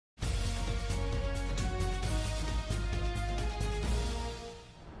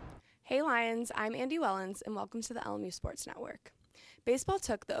Hey Lions, I'm Andy Wellins, and welcome to the LMU Sports Network. Baseball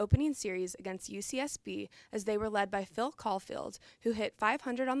took the opening series against UCSB as they were led by Phil Caulfield, who hit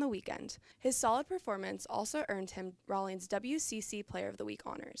 .500 on the weekend. His solid performance also earned him Raleigh's WCC Player of the Week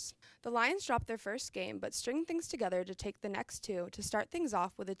honors. The Lions dropped their first game, but stringed things together to take the next two to start things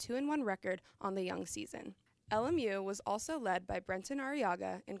off with a 2-1 record on the young season. LMU was also led by Brenton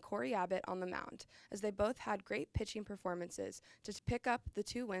Arriaga and Corey Abbott on the mound, as they both had great pitching performances to pick up the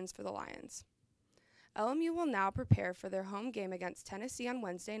 2 wins for the Lions. LMU will now prepare for their home game against Tennessee on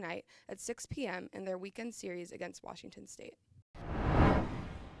Wednesday night at 6 p.m. in their weekend series against Washington State.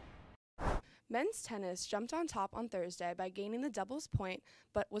 Men's tennis jumped on top on Thursday by gaining the doubles point,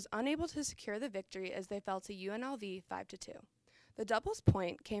 but was unable to secure the victory as they fell to UNLV 5-2. The doubles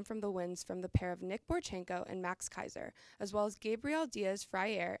point came from the wins from the pair of Nick Borchenko and Max Kaiser, as well as Gabriel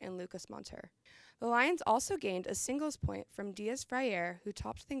Diaz-Fraier and Lucas Monter. The Lions also gained a singles point from Diaz-Fraier, who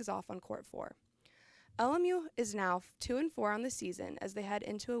topped things off on court 4. LMU is now 2-4 on the season as they head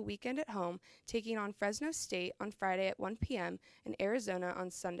into a weekend at home, taking on Fresno State on Friday at 1 p.m. and Arizona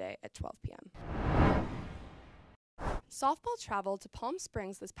on Sunday at 12 p.m. Softball traveled to Palm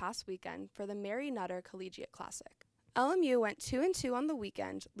Springs this past weekend for the Mary Nutter Collegiate Classic. LMU went 2-2 on the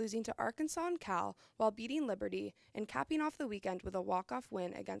weekend, losing to Arkansas and Cal while beating Liberty and capping off the weekend with a walk-off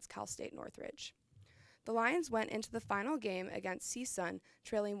win against Cal State Northridge. The Lions went into the final game against CSUN,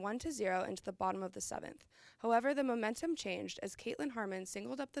 trailing 1-0 into the bottom of the 7th. However, the momentum changed as Caitlin Harmon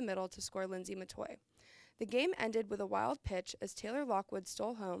singled up the middle to score Lindsay Matoy. The game ended with a wild pitch as Taylor Lockwood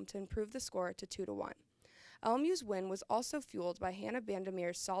stole home to improve the score to 2-1. LMU's win was also fueled by Hannah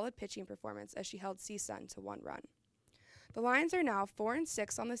Bandamir's solid pitching performance as she held CSUN to 1 run. The Lions are now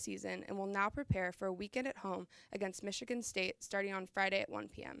 4-6 on the season and will now prepare for a weekend at home against Michigan State starting on Friday at 1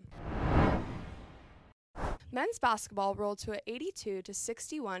 p.m. Men's basketball rolled to an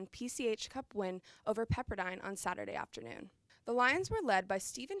 82-61 PCH Cup win over Pepperdine on Saturday afternoon. The Lions were led by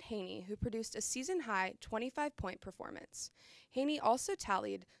Stephen Haney, who produced a season-high 25-point performance. Haney also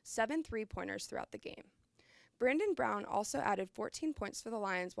tallied 7 3-pointers throughout the game. Brandon Brown also added 14 points for the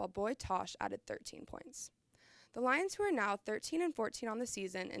Lions, while Boyd Tosh added 13 points. The Lions, who are now 13-14 on the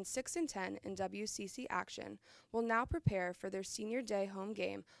season and 6-10 in WCC action, will now prepare for their senior day home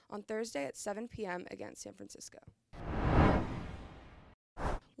game on Thursday at 7 p.m. against San Francisco.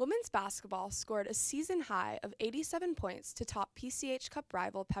 Women's basketball scored a season high of 87 points to top PCH Cup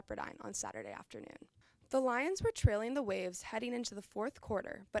rival Pepperdine on Saturday afternoon. The Lions were trailing the Waves heading into the fourth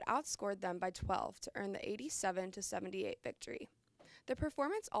quarter, but outscored them by 12 to earn the 87-78 victory. The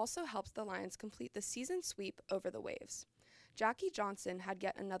performance also helped the Lions complete the season sweep over the Waves. Jackie Johnson had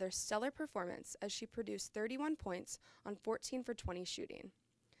yet another stellar performance as she produced 31 points on 14 for 20 shooting.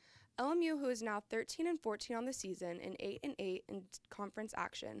 LMU, who is now 13-14 on the season and 8-8 in conference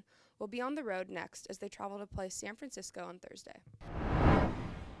action, will be on the road next as they travel to play San Francisco on Thursday.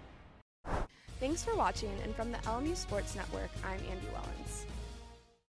 Thanks for watching, and from the LMU Sports Network, I'm Andy Wellins.